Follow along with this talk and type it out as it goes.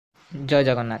जय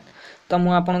जगन्नाथ। तो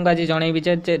मुझे आपको आज जनइबी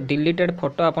जे डिलीटेड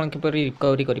फोटो आप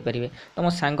रिकवरी करेंगे। तो मो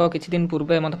सांग किसी दिन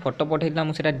पूर्व मत फोटो पठेगा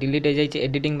मुझे डिलीट हो जाए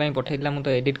एडिटिंग पठेगा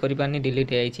मुझे एडिट कर पारनी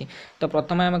डिलीट हो जाए। तो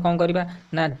प्रथम आम कौन करवा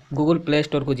ना गूगल प्ले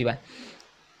स्टोर को जावा।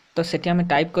 तो सेठी आम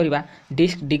टाइप करवा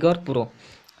डिस्क डिगर प्रो।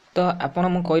 तो आपड़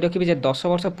मुझे कही रखी 10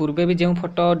 वर्ष पूर्वे भी जो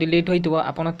फोटो डिलीट होता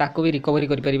आपको भी रिकवरी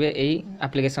करेंगे यही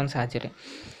आप्लिकेसन साहाय्य।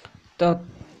 तो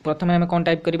प्रथम आम कौन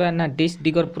टाइप करवा ना डिस्क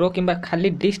डिगर प्रो कि खाली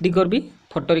डिस्क डिगर भी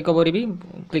फोटो रिकवरी भी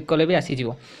क्लिक कले भी आसीज।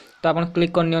 तो आप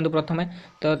क्लिक करनी प्रथम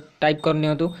तो टाइप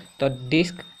करनी तो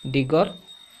डिस्क डिगर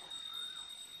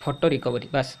फोटो रिकवरी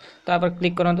बस। तो आप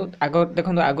क्लिक करूँ आग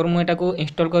देखो आगर मुझे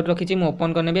इंस्टॉल कर रखी मुझे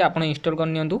ओपन करने आप इंस्टॉल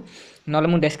करनी ना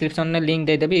मुझे डिस्क्रिप्शन में लिंक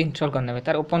देदेवी इंस्टॉल करने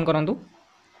तार ओपन करूँ।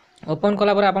 ओपन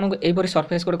कलापर आपको यहीपरी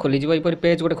सरफेस गोटे खोलीज यहीपरी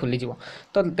पेज गोटे खोलीज।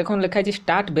 तो देखो लिखाई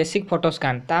स्टार्ट बेसिक फोटो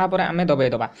स्कान तापर आम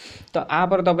दबाईदबा। तो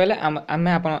आपर दबाइले आम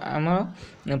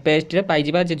आम पेज टे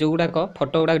पाइबा जो गुड़ाक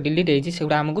फोटो गुड़ा डिलीट होती से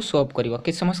आमको शो अप कर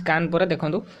कि समय स्कान पर देखो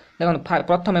देखो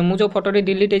प्रथम मुझे फोटोटी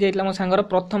डिलीट हो जाता मो सांगर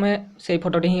प्रथम से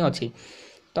फोटोटी ही अच्छी।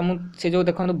 तो मुझे जो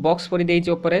देखो बॉक्स पड़ी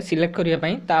देपर सिलेक्ट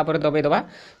करने तापर दबाईदबा।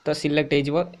 तो सिलेक्ट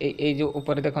हो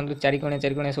ऊपर देखो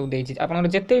चारिकोणिया सब देती आप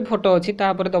जिते भी फोटो अच्छी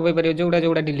दबाई पारे जोड़ा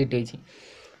जोड़ा डिलीट होती।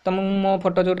 तो मो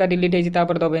फोटो जोटा डिलीट होती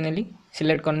दबाई नेली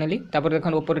सिलेक्ट करनेली तापर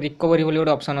देखो ऊपर रिकवरी बोली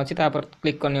गोटे ऑप्शन अच्छी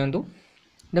क्लिक करनी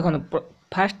देखो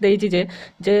फास्ट देती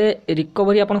जे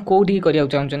रिकवरी आप कौटी करा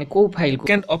चाहते कौ फाइल को।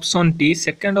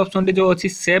 सेकेंड ऑप्शन टी जो अच्छी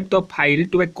save the file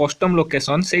to A custom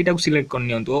location सेटा सिलेक्ट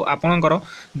करनी आपणकर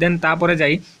देन तापर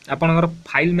जाई आपणकर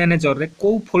फाइल मैनेजर रे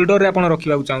को फोल्डर रे आप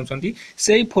रखा चाहते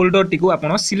से फोल्डर टी आप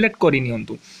सिलेक्ट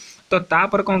करनी। तो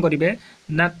तापर कौन करेंगे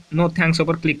ना नो थैंक्स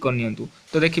पर क्लिक करनी।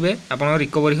 तो देखिए आप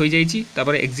रिकवरी हो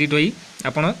जापर एग्जिट होई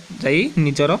आपड़ जाई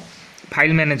निजर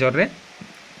फाइल मैनेजर रे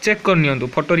चेक करनी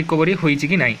फोटो रिकवरी होईची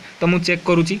कि नहीं। तो मुझे चेक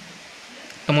करुँची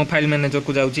तो मो फाइल मैनेजर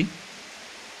को जाऊँगी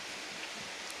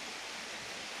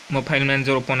मो फाइल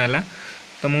मैनेजर ओपन है।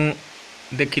 तो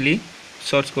मुझे देखिली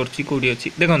सर्च करुँची कौटी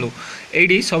अच्छी देखो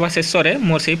ये सभा शेष में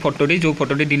मोर से फोटोटी जो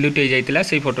फोटोटी डिलीट हो जाता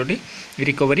से फोटोटी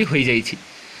रिकवरी हो जाए।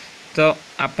 तो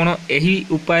आपण यही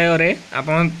उपाय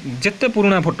आपन जिते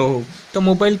पुराना फोटो हो तो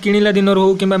मोबाइल किणिला दिन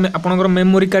हो कि आपणकर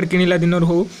मेमोरी कार्ड किणिला दिन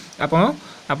हो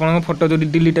आपण फोटो जो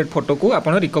डिलीटेड फोटो को आप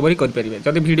रिकवरी करेंगे।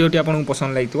 जब वीडियोटी आपको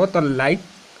पसंद लगी तो लाइक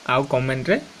आउ कमेंट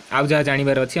रे आउ जहाँ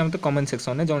जानवर अच्छी हम तो कमेंट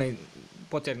सेक्शन में जन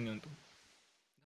पचारि नियंतु।